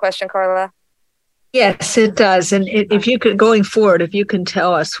answer your question, Carla? Yes, it does. And if you could, going forward, if you can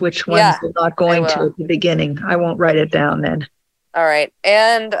tell us which ones you're not going to at the beginning, I won't write it down then. All right.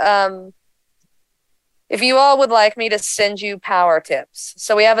 And if you all would like me to send you power tips.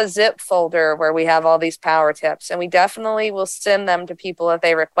 So we have a zip folder where we have all these power tips, and we definitely will send them to people if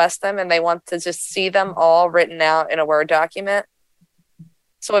they request them and they want to just see them all written out in a Word document.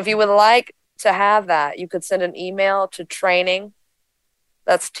 So if you would like to have that, you could send an email to training.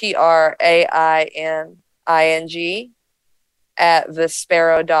 That's TRAINING at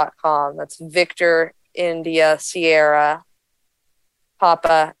Vispero.com. That's Victor, India, Sierra,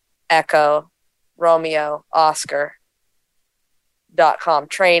 Papa, Echo, Romeo, Oscar.com.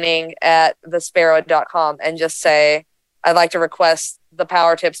 Training at Vispero.com, and just say, I'd like to request the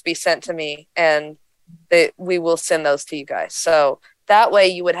power tips be sent to me, and we will send those to you guys. So that way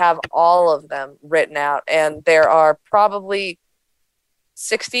you would have all of them written out, and there are probably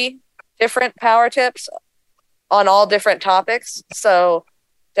 60 different power tips on all different topics. So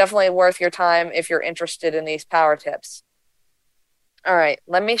definitely worth your time if you're interested in these power tips. All right,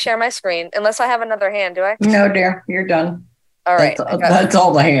 let me share my screen. Unless I have another hand, do I? No, dear, you're done. All right. That's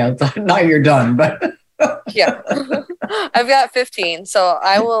all the hands. Not you're done, but yeah. I've got 15, so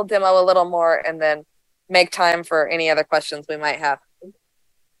I will demo a little more and then make time for any other questions we might have.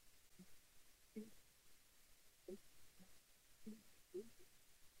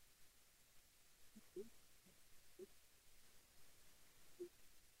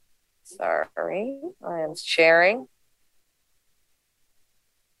 Sorry, I am sharing.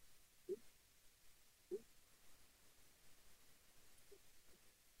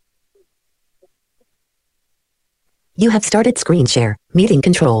 You have started screen share. Meeting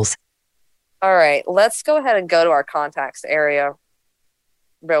controls. All right, let's go ahead and go to our contacts area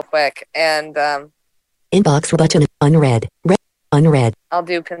real quick. And inbox button unread. Unread. I'll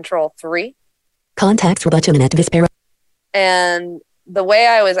do Control 3. Contacts button at Vispero. And the way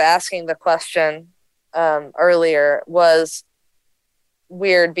I was asking the question earlier was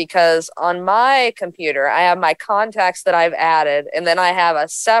weird because on my computer, I have my contacts that I've added, and then I have a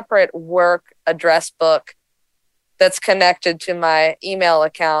separate work address book that's connected to my email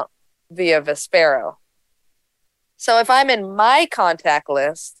account via Vispero. So if I'm in my contact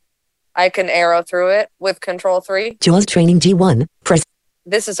list, I can arrow through it with Control 3. JAWS Training G1. Press.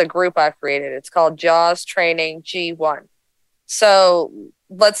 This is a group I've created. It's called JAWS Training G1. So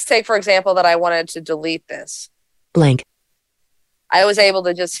let's take, for example, that I wanted to delete this. Blank. I was able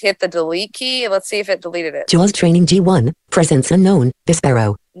to just hit the delete key. Let's see if it deleted it. JAWS Training G1. Presence unknown.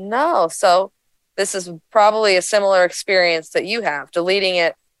 Vispero. No. So this is probably a similar experience that you have. Deleting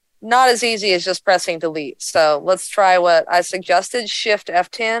it, not as easy as just pressing delete. So let's try what I suggested, Shift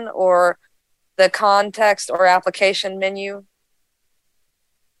F10 or the context or application menu.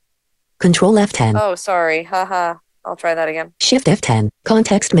 Control F10. Oh, sorry. Haha. I'll try that again. Shift F10.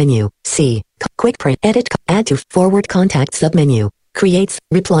 Context menu. C. Quick print. Edit. Add to forward contact submenu. Creates.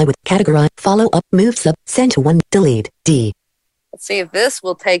 Reply with. Categorize. Follow up. Move sub. Send to 1. Delete. D. Let's see if this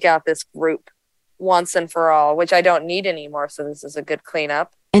will take out this group once and for all, which I don't need anymore. So this is a good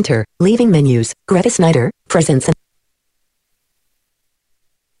cleanup. Enter. Leaving menus. Greta Snyder. Presence.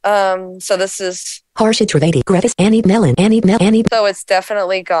 So this is Harshit Trivedi. Greta. Annie Mellon. Annie. So it's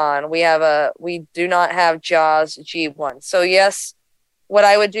definitely gone. We do not have JAWS G1. So yes, what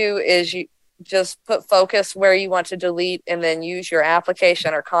I would do is you just put focus where you want to delete and then use your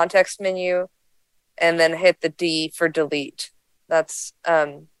application or context menu and then hit the D for delete. That's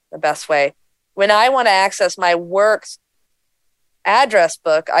the best way. When I want to access my works address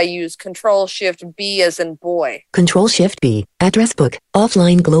book, I use Control Shift B as in boy. Control Shift B. Address book.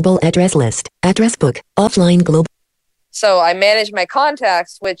 Offline global address list. Address book. Offline global. So I manage my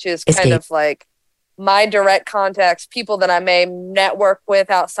contacts, which is kind of like my direct contacts, people that I may network with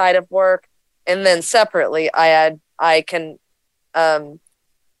outside of work. And then separately, I can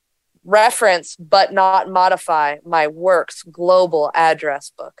reference but not modify my work's global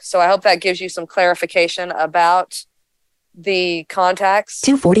address book. So I hope that gives you some clarification about the contacts.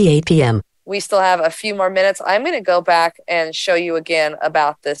 2:48 p.m. We still have a few more minutes. I'm going to go back and show you again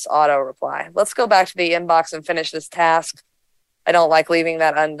about this auto reply. Let's go back to the inbox and finish this task. I don't like leaving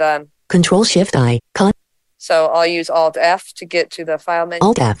that undone. Control Shift I. So I'll use Alt F to get to the file menu.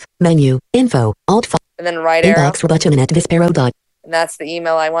 Alt F. Menu. Info. Alt F. And then right arrow. Inbox button at Vispero. And that's the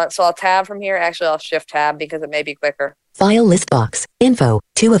email I want. So I'll tab from here. Actually, I'll Shift tab because it may be quicker. File list box. Info.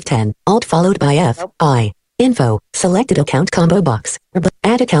 2 of 10. Alt followed by F. Nope. I. Info. Selected account combo box.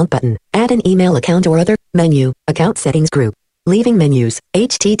 Add account button. Add an email account or other. Menu. Account settings group. Leaving menus.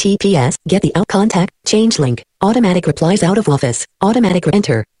 HTTPS. Get the out contact. Change link. Automatic replies out of office. Automatic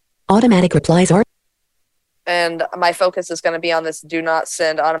enter. Automatic replies are. And my focus is going to be on this do not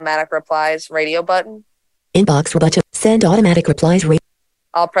send automatic replies radio button. Inbox button. Send automatic replies.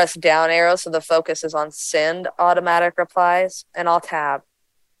 I'll press down arrow so the focus is on send automatic replies, and I'll tab.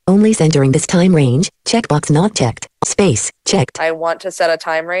 Only send during this time range. Checkbox not checked. Space. Checked. I want to set a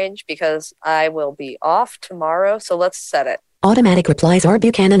time range because I will be off tomorrow, so let's set it. Automatic replies are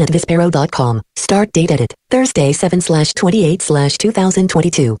Buchanan at Vispero.com. Start date edit. Thursday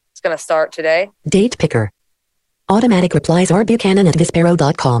 7/28/2022. It's going to start today. Date picker. Automatic replies are Buchanan at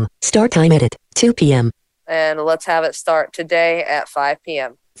Vispero.com. Start time edit. 2 p.m. And let's have it start today at 5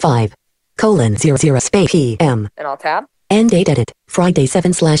 p.m. 5:00 space p.m. And I'll tab. End date edit. Friday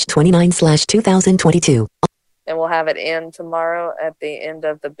 7/29/2022. And we'll have it in tomorrow at the end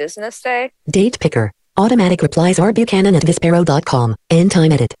of the business day. Date picker. Automatic replies are Buchanan at Vispero.com. End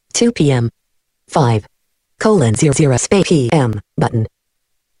time edit. 2 p.m. 5:00 space p.m. Button.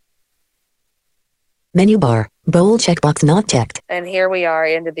 Menu bar. Bold checkbox not checked. And here we are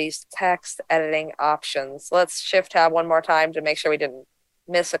into these text editing options. Let's Shift tab one more time to make sure we didn't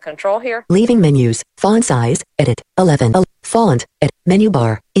miss a control here. Leaving menus. Font size. Edit. 11. Font. Edit. Menu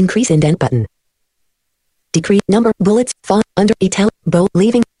bar. Increase indent button. Decrease number. Bullets. Font. Under. Italic. Bold.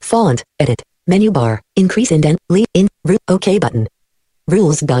 Leaving. Font. Edit. Menu bar. Increase indent. Leave. In. OK button.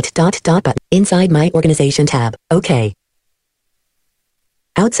 Rules. Button. Inside my organization tab. OK.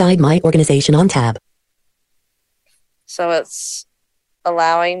 Outside my organization on tab. So it's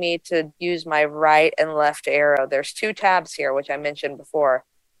allowing me to use my right and left arrow. There's 2 tabs here, which I mentioned before.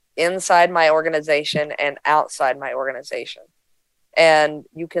 Inside my organization and outside my organization. And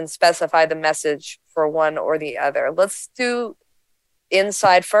you can specify the message for one or the other. Let's do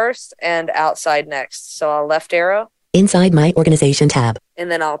inside first and outside next. So I'll left arrow. Inside my organization tab. And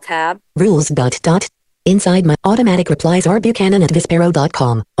then I'll tab. Rules ... Inside my automatic replies are Buchanan at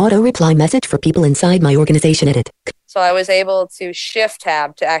Vispero.com. Auto reply message for people inside my organization edit. So I was able to shift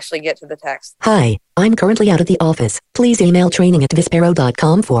tab to actually get to the text. Hi, I'm currently out of the office. Please email training at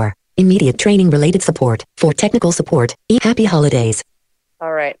Vispero.com for immediate training related support. For technical support, happy holidays.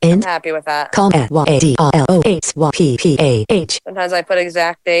 All right. And I'm happy with that. Sometimes I put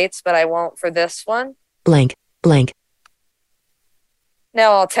exact dates, but I won't for this one. Blank.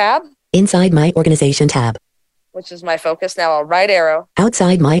 Now I'll tab. Inside my organization tab. Which is my focus. Now I'll right arrow.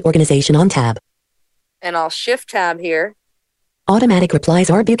 Outside my organization on tab. And I'll shift tab here. Automatic replies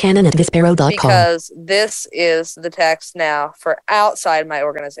are Buchanan at Vispero.com. Because this is the text now for outside my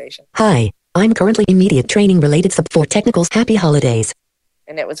organization. Hi, I'm currently immediate training related support for technicals. Happy holidays.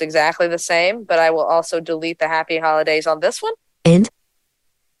 And it was exactly the same, but I will also delete the happy holidays on this one. And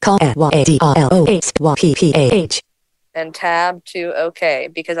and tab to OK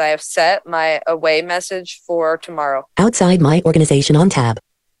because I have set my away message for tomorrow. Outside my organization on tab.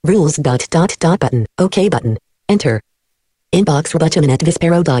 Rules ... button. OK button. Enter. Inbox Buchanan at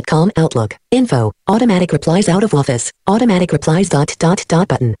Vispero.com. Outlook. Info. Automatic replies out of office. Automatic replies ...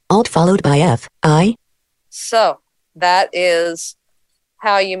 button. Alt followed by F. I. So that is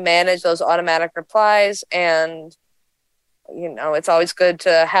how you manage those automatic replies. And it's always good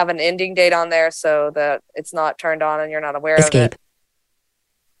to have an ending date on there so that it's not turned on and you're not aware Escape. of it.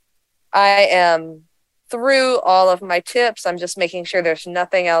 I am through all of my tips. I'm just making sure there's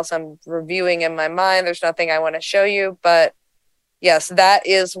nothing else I'm reviewing in my mind. There's nothing I want to show you. But yes, that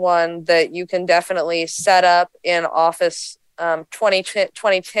is one that you can definitely set up in Office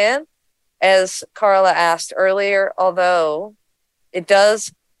 2010, as Carla asked earlier, although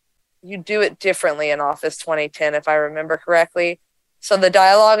you do it differently in Office 2010, if I remember correctly. So the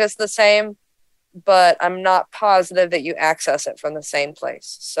dialogue is the same, but I'm not positive that you access it from the same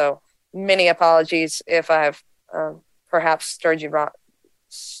place. So many apologies if I've perhaps steered you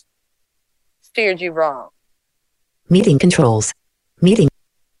wrong. Meeting controls. Meeting.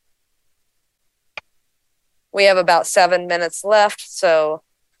 We have about 7 minutes left, so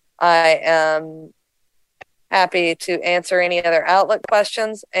I am happy to answer any other Outlook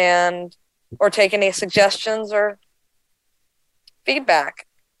questions or take any suggestions or feedback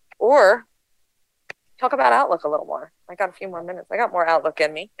or talk about Outlook a little more. I got a few more minutes. I got more Outlook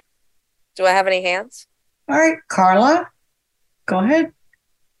in me. Do I have any hands? All right, Carla, go ahead.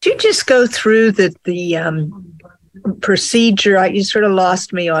 Did you just go through the procedure? You sort of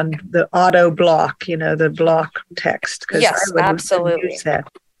lost me on the auto block, the block text. Yes, absolutely. Use that.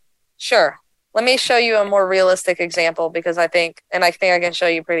 Sure. Let me show you a more realistic example because I think I can show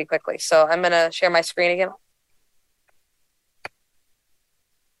you pretty quickly. So I'm going to share my screen again.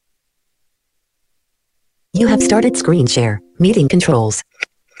 You have started screen share. Meeting controls.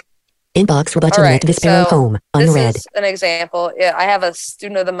 Inbox Buchanan at Vispero home. Unread. This is an example. I have a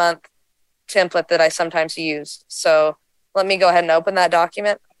Student of the Month template that I sometimes use. So let me go ahead and open that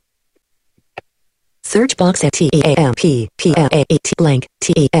document. Search box at TEAMPPLAT blank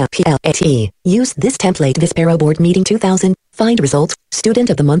TEMPLAT. Use this template Vispero Board Meeting 2000. Find results. Student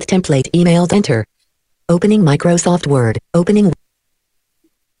of the Month template emails enter. Opening Microsoft Word. Opening.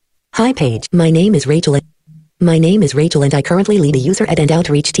 Hi page. My name is Rachel and I currently lead a user ed and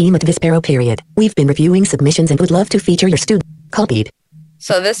outreach team at Vispero period. We've been reviewing submissions and would love to feature your student. Copied.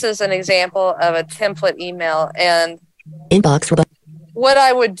 So this is an example of a template email and Inbox. What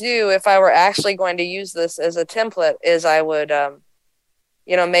I would do if I were actually going to use this as a template is I would,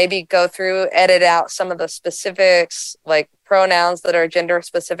 maybe go through, edit out some of the specifics, like pronouns that are gender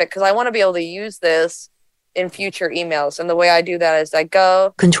specific, because I want to be able to use this in future emails. And the way I do that is I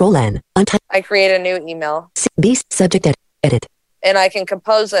go Control N. I create a new email. B subject edit. And I can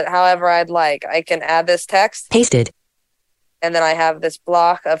compose it however I'd like. I can add this text. Pasted. And then I have this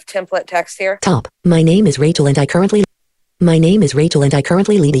block of template text here. Top. My name is Rachel and I currently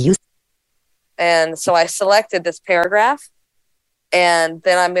lead a user. And so I selected this paragraph. And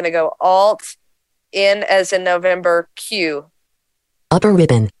then I'm going to go Alt in as in November Q. Upper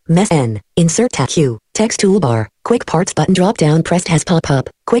ribbon. Mess N. Insert tab Q. Text toolbar. Quick parts button drop down pressed has pop up.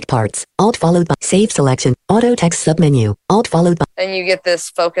 Quick parts. Alt followed by save selection. Auto text submenu. Alt followed by. And you get this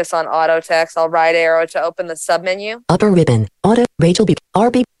focus on auto text. I'll right arrow to open the submenu. Upper ribbon. Auto. Rachel B.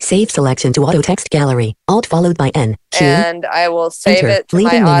 RB. Save selection to auto text gallery. Alt followed by N. Q. And I will save Enter. it to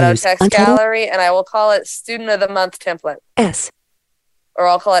Leaving my auto menus. text Untitled. gallery and I will call it Student of the Month template. S. Or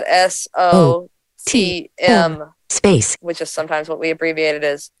I'll call it SOTM Space. which is sometimes what we abbreviate it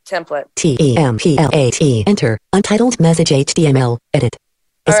as template. TEMPLAT. Enter. Untitled message HTML. Edit.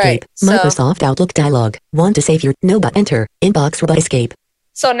 Escape. All right, so, Microsoft Outlook dialog. Want to save your no but enter. Inbox robot escape.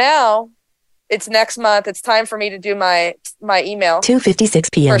 So now it's next month. It's time for me to do my email.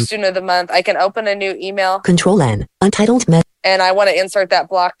 2:56 p.m. For student of the month. I can open a new email. Control N. Untitled message. And I want to insert that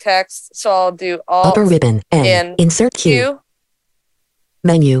block text. So I'll do Alt upper ribbon. N. in Insert Q.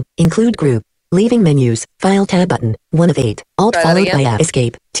 Menu. Include group. Leaving menus. File tab button. 1 of 8. Alt followed by F.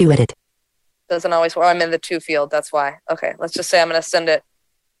 Escape. To edit. Doesn't always work. I'm in the to field. That's why. Okay. Let's just say I'm going to send it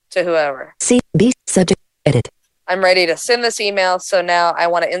to whoever. C. B. Subject. Edit. I'm ready to send this email. So now I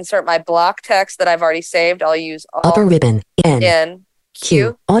want to insert my block text that I've already saved. I'll use Alt upper ribbon. N. in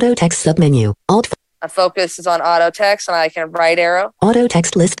Q. Auto text submenu. Alt. My focus is on auto text, and I can right arrow. Auto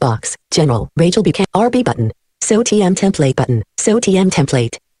text list box. General. Rachel Buchanan. RB button. So TM template button. So TM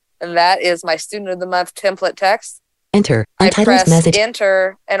template. And that is my student of the month template text. Enter. I Untitled press message.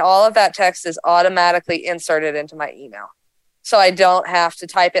 enter, and all of that text is automatically inserted into my email. So I don't have to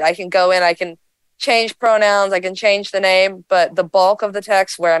type it. I can go in, I can change pronouns, I can change the name, but the bulk of the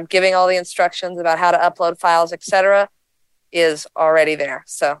text where I'm giving all the instructions about how to upload files, etc., is already there.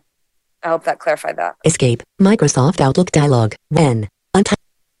 So I hope that clarified that. Escape. Microsoft Outlook dialog. N. Untitled.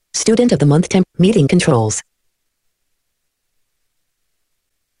 Student of the month temp. Meeting controls.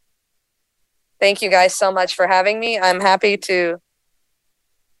 Thank you guys so much for having me. I'm happy to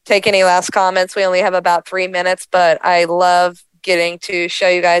take any last comments. We only have about 3 minutes, but I love getting to show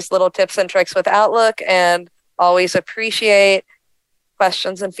you guys little tips and tricks with Outlook, and always appreciate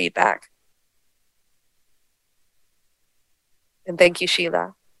questions and feedback. And thank you,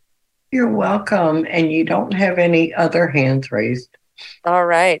 Sheila. You're welcome. And you don't have any other hands raised. All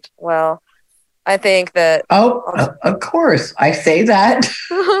right. Well, I think that... Oh, of course. I say that.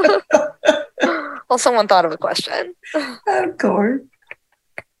 Well, someone thought of a question. Of course.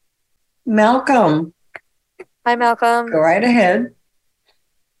 Malcolm. Hi, Malcolm. Go right ahead.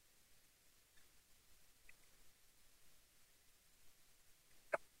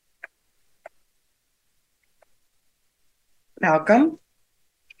 Malcolm.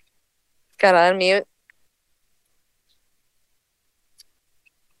 Gotta unmute.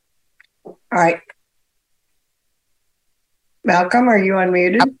 All right. Malcolm, are you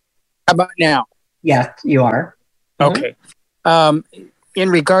unmuted? How about now? Yes, you are. Okay. In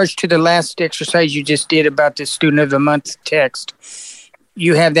regards to the last exercise you just did about the student of the month text,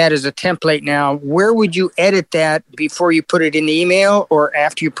 you have that as a template now. Where would you edit that before you put it in the email or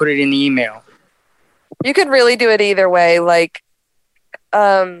after you put it in the email? You could really do it either way. Like,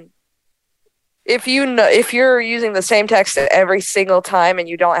 if you're using the same text every single time and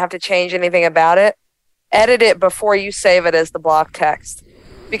you don't have to change anything about it, edit it before you save it as the block text,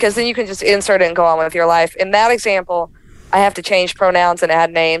 because then you can just insert it and go on with your life. In that example, I have to change pronouns and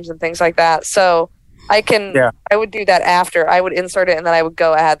add names and things like that. So I would do that after. I would insert it and then I would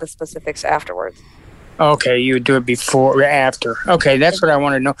go add the specifics afterwards. Okay, you would do it before or after. Okay, that's what I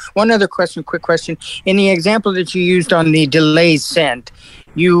want to know. One other question, quick question. In the example that you used on the delayed sent,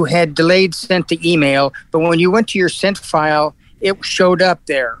 you had delayed sent the email, but when you went to your sent file, it showed up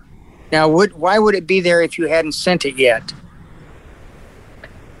there. Now, why would it be there if you hadn't sent it yet?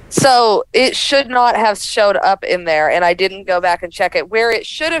 So it should not have showed up in there, and I didn't go back and check it. Where it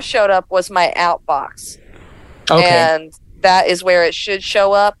should have showed up was my outbox. Okay. And that is where it should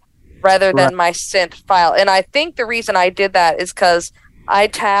show up rather than my sent file. And I think the reason I did that is because I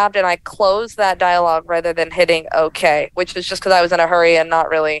tabbed and I closed that dialog rather than hitting OK, which is just because I was in a hurry and not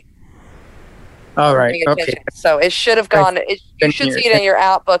really. All right. Okay. So it should have gone. You should see it in your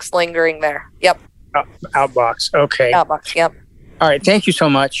outbox lingering there. Yep. Outbox. Okay. Outbox. Yep. All right. Thank you so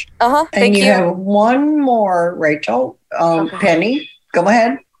much. Thank you. And you have one more, Rachel. Penny, go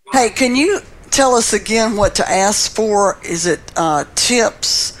ahead. Hey, can you tell us again what to ask for? Is it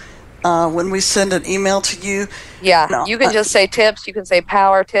tips when we send an email to you? Yeah. No, you can just say tips. You can say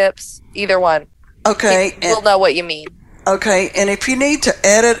power tips. Either one. Okay. We'll know what you mean. Okay. And if you need to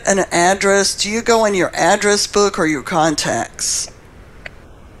edit an address, do you go in your address book or your contacts?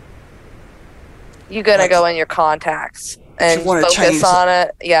 You're going to go in your contacts and focus on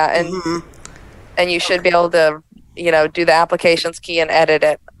it. Yeah. And you should be able to, do the applications key and edit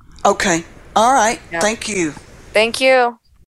it. Okay. All right. Yeah. Thank you. Thank you.